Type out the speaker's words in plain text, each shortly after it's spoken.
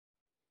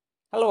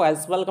Hello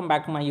guys, welcome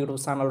back to my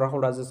YouTube channel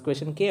Rahul Raj's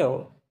Question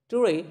Care.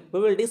 Today we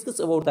will discuss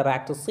about the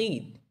rector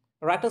seat.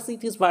 Rector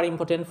seat is very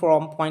important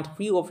from point of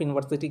view of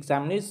university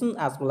examination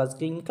as well as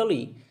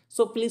clinically.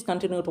 So please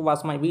continue to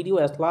watch my video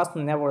at last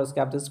and never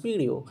skip this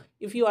video.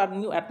 If you are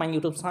new at my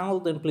YouTube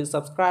channel then please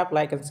subscribe,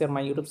 like and share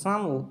my YouTube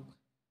channel.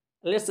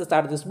 Let's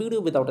start this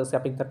video without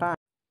skipping the time.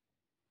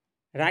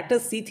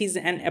 Rectus sheath is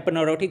an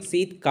aponeurotic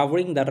sheath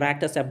covering the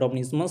rectus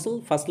abdominis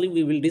muscle. Firstly,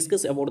 we will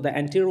discuss about the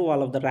anterior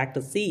wall of the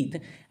rectus sheath.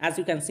 As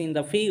you can see in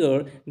the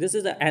figure, this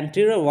is the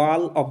anterior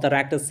wall of the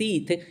rectus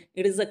sheath.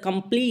 It is a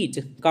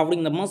complete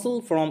covering the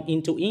muscle from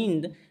end to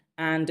end,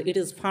 and it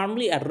is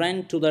firmly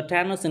adherent to the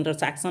tendinous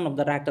intersection of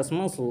the rectus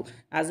muscle.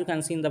 As you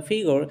can see in the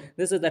figure,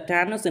 this is the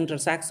tendinous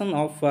intersection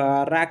of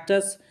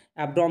rectus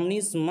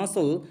abdominis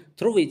muscle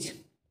through which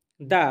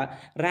the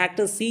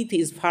rectus sheath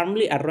is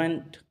firmly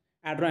adherent.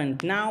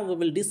 Now we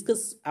will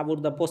discuss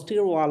about the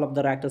posterior wall of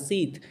the rectus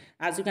sheath.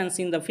 As you can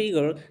see in the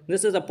figure,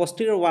 this is the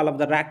posterior wall of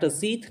the rectus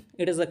sheath.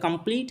 It is a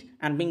complete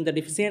and being the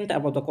deficient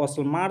above the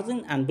costal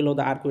margin and below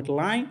the arcuate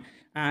line,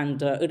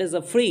 and it is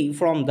a free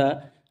from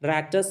the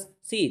rectus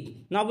sheath.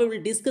 Now we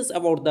will discuss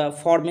about the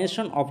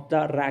formation of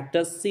the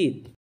rectus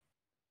sheath.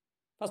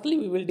 Firstly,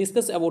 we will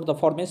discuss about the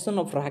formation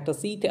of rectus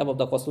sheath above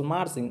the costal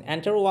margin.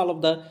 Anterior wall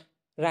of the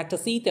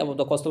rectus sheath above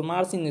the costal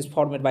margin is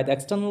formed by the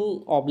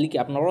external oblique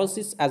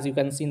aponeurosis. As you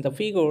can see in the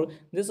figure,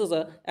 this is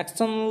a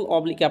external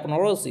oblique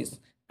aponeurosis,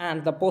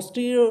 and the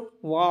posterior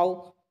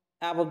wall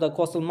above the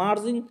costal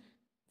margin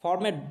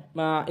formed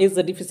is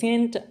the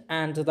deficient,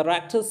 and the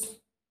rectus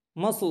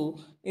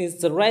muscle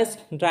is rest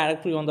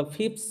directly on the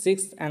 5th,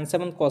 6th and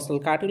 7th costal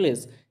cartilage.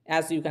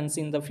 As you can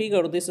see in the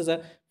figure, this is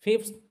a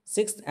 5th,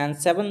 6th and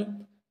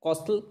 7th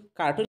costal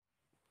cartilage.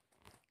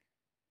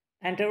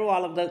 Anterior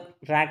wall of the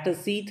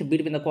rectus sheath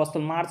between the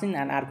costal margin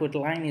and arcuate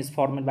line is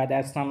formed by the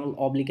external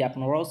oblique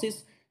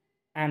aponeurosis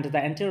and the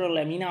anterior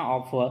lamina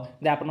of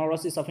the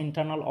aponeurosis of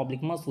internal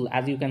oblique muscle,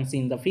 as you can see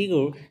in the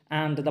figure,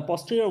 and the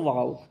posterior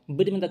wall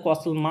between the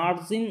costal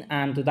margin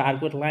and the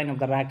arcuate line of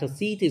the rectus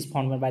sheath is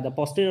formed by the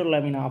posterior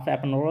lamina of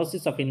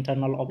aponeurosis of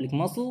internal oblique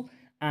muscle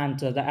and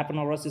the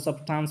aponeurosis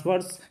of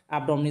transverse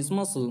abdominis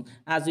muscle,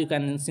 as you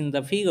can see in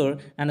the figure.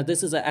 And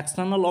this is the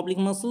external oblique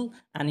muscle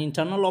and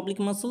internal oblique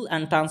muscle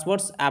and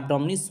transverse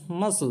abdominis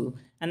muscle.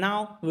 And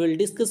now we will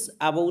discuss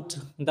about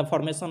the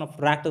formation of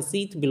rectus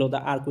sheath below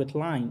the arcuate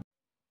line.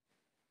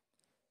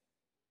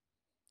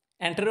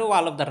 Anterior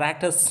wall of the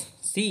rectus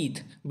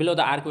sheath below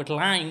the arcuate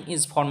line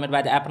is formed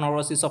by the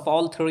aponeurosis of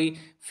all three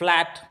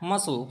flat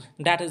muscle,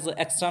 that is the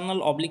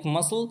external oblique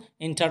muscle,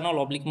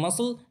 internal oblique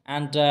muscle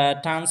and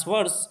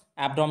transverse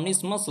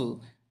abdominis muscle.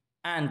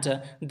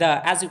 And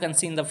as you can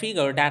see in the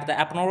figure, that the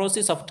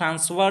aponeurosis of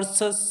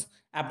transverse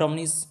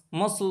abdominis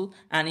muscle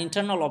and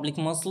internal oblique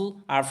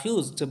muscle are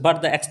fused,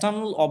 but the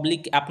external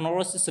oblique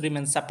aponeurosis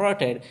remains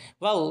separated.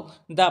 Well,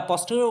 the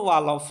posterior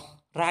wall of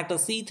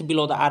rectus sheath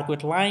below the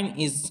arcuate line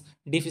is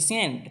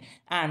deficient,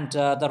 and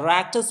the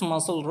rectus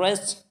muscle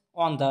rests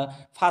on the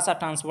fossa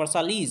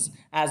transversalis.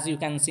 As you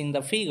can see in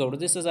the figure,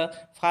 this is a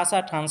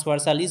fossa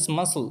transversalis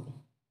muscle.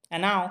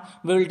 And now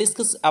we will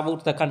discuss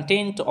about the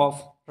content of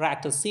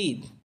rectus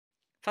sheath.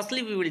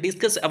 Firstly, we will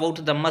discuss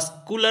about the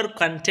muscular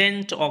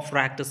content of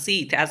rectus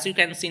sheath. As you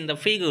can see in the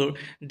figure,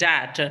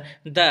 that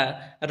the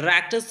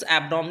rectus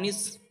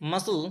abdominis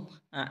muscle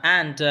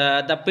and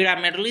the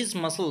pyramidalis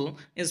muscle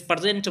is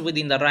present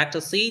within the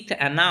rectus sheath.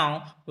 And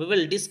now we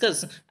will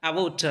discuss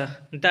about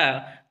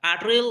the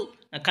arterial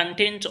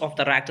content of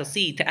the rectus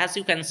sheath. As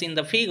you can see in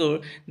the figure,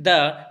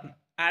 the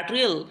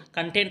arterial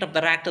content of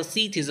the rectus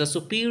sheath is a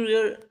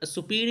superior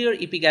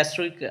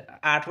epigastric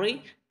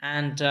artery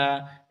and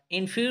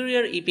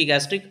inferior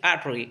epigastric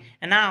artery.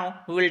 And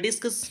now we will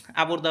discuss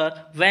about the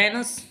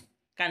venous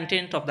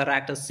content of the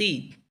rectus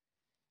sheath.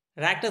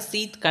 Rectus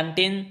sheath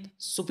contains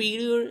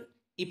superior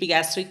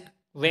epigastric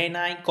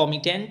venae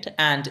comitant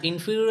and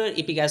inferior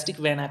epigastric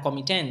venae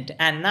comitant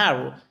and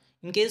nerve.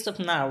 In case of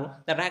nerve,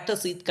 the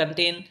rectus sheath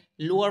contains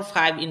lower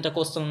 5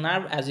 intercostal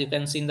nerve, as you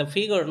can see in the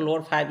figure,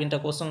 lower 5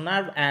 intercostal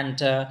nerve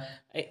and a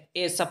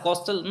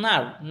subcostal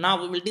nerve.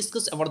 Now we will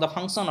discuss about the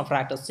function of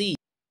rectus sheath.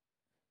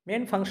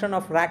 Main function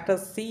of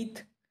rectus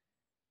sheath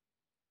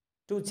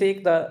to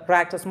check the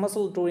rectus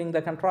muscle during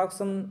the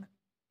contraction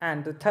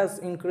and thus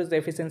increase the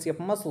efficiency of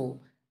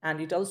muscle,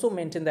 and it also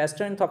maintains the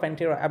strength of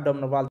anterior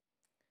abdominal wall.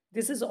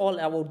 This is all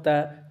about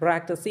the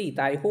rectus sheath.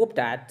 I hope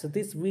that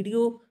this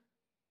video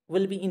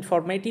will be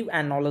informative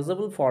and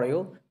knowledgeable for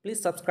you.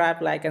 Please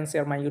subscribe, like and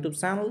share my YouTube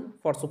channel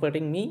for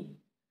supporting me,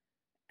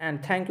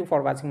 and thank you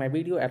for watching my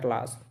video at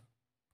last.